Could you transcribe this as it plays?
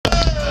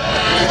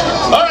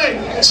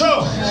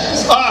So,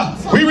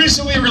 we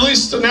recently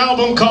released an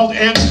album called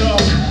And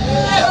Stuff.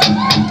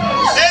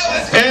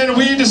 And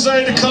we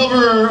decided to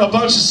cover a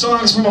bunch of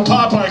songs from a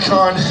pop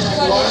icon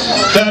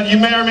that you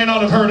may or may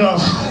not have heard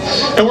of.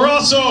 And we're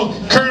also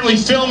currently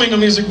filming a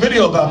music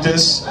video about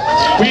this.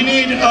 We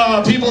need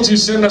people to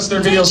send us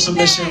their video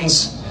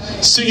submissions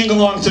singing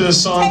along to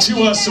this song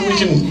to us so we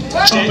can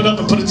chop it up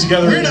and put it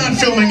together. We're not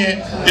filming it.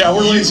 Yeah,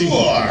 we're lazy. You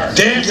are.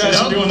 Damn, you guys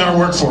are doing our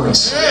work for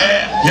us.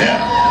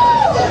 Yeah.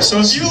 So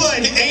if you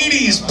like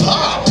 80s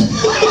pop,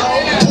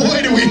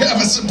 boy, do we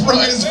have a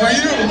surprise for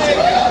you.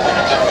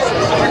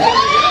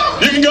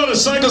 You can go to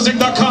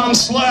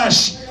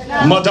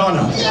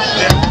psychostick.com/Madonna.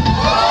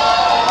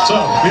 So,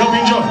 we hope you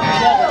enjoy.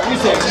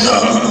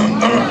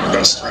 I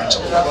gotta stretch.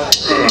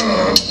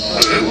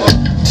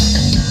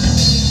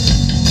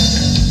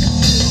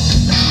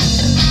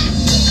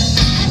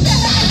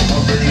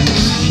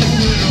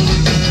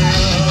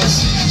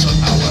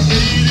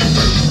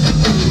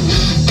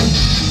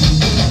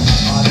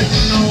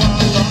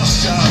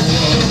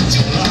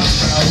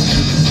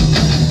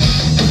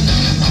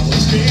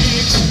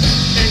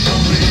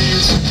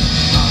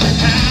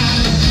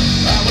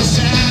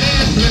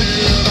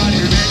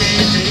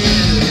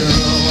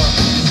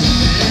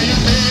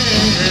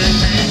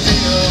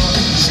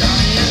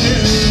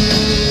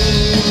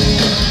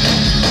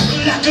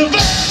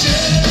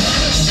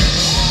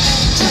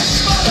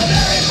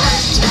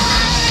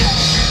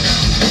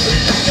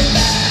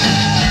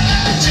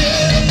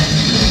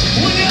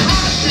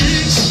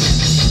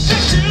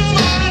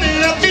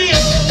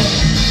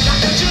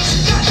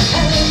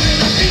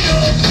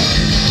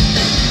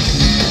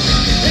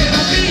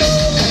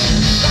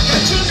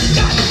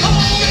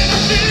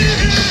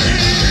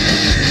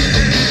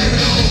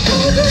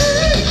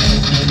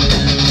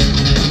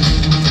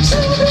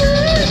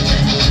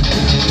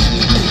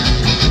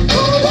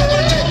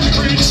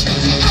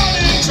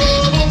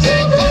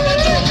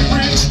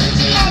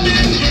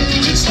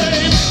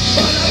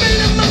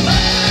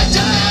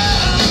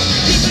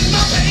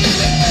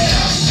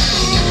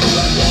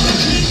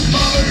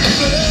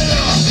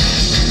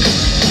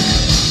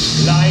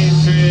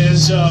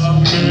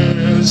 A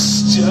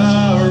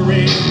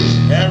mystery,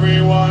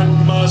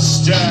 everyone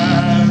must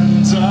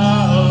stand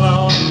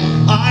alone.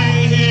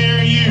 I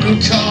hear you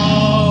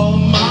call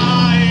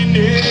my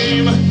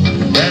name,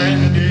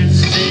 and it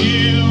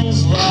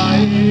feels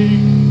like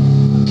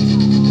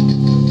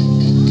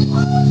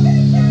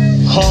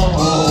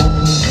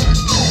home.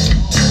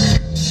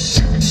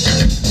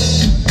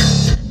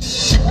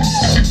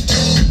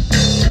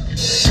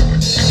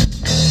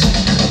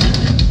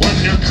 When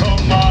you call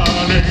my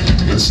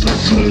name, it's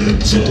like a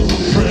little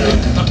prayer.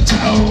 I'm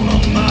down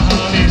on my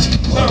knees,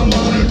 I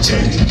wanna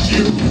take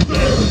you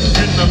there.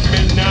 In the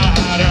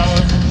midnight hour,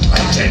 I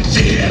can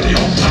feel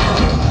your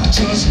power.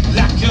 Just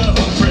like a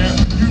prayer,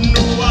 you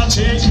know I'll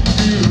take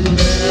you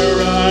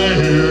there. I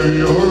hear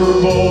your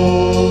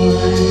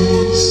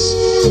voice,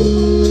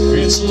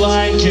 it's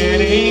like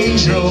an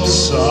angel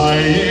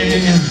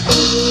sighing.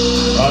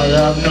 I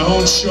have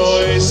no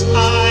choice,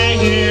 I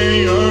hear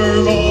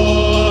your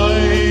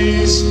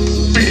voice.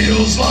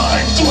 Feels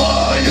like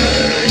flying.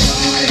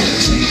 Buy a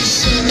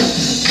t-shirt.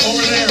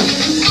 Over there,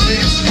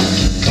 please.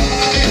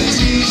 Buy a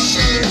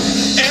t-shirt.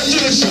 After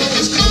the show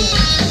is cool.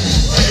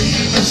 Hey,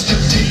 Mr.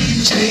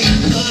 DJ,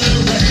 put a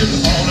record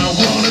on. I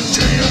wanna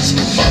dance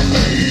with my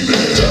baby.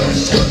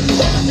 That's what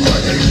I'm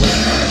like.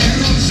 When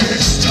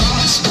music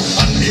starts,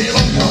 I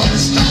never wanna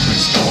stop.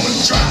 It's gonna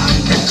drive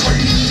me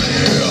crazy.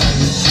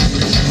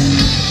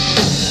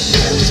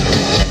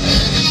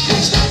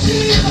 It's not me,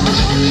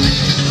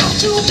 I'm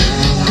too bad.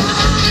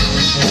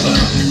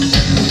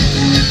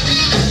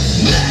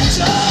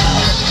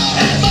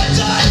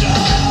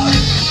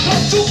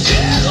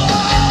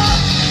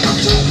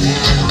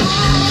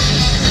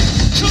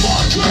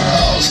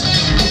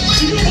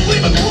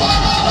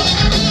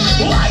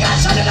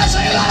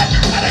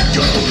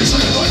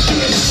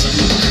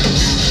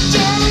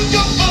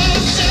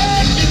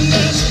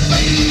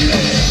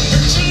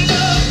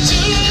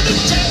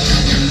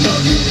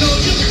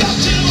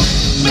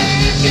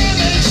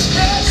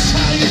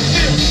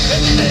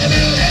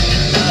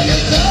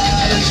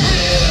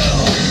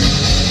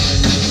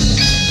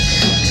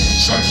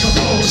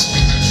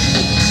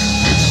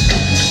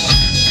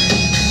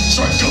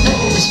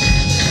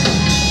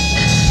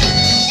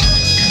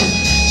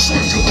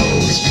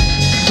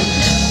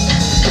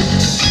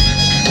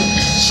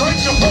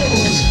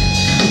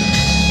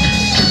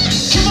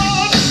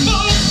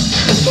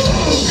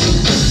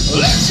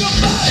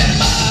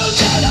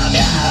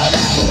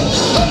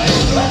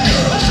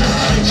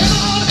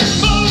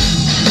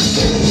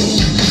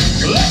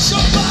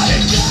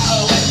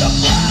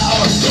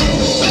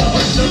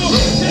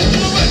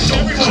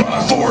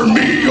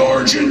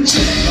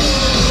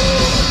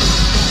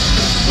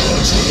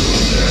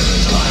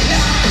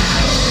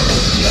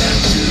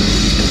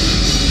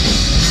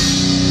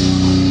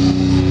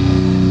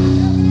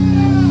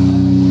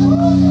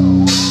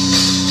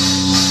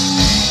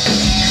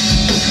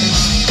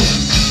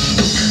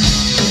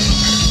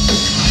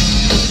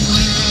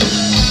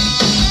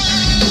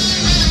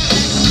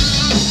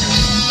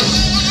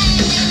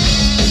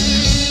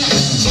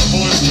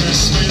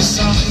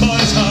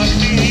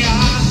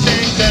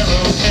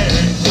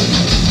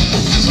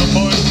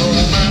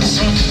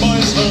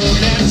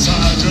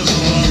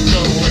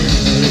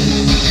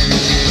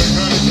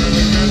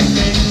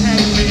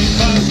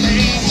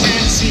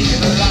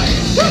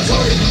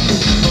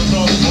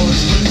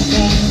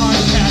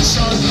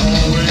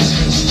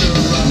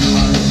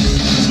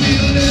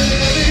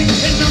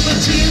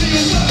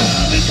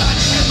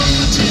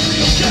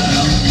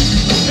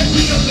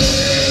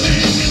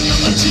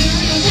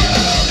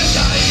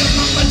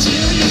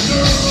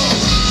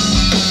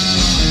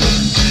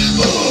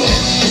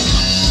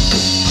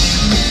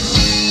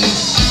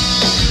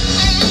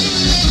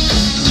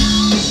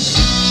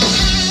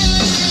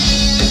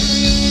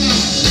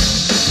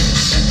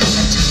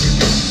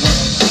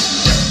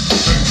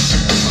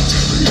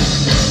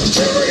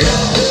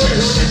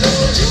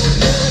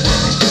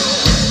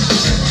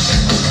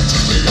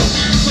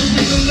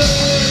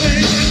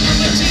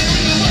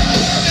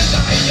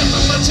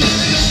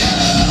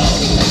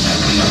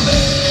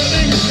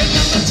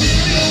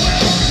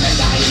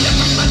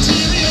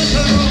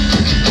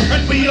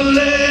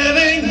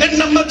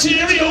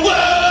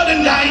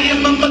 and I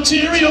am a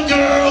material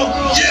girl.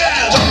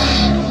 Yeah!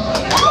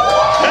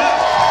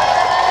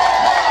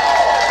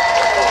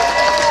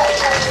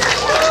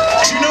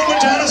 Do you know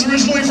Madonna's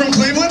originally from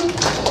Cleveland?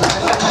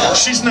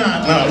 She's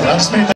not. No, I just made that.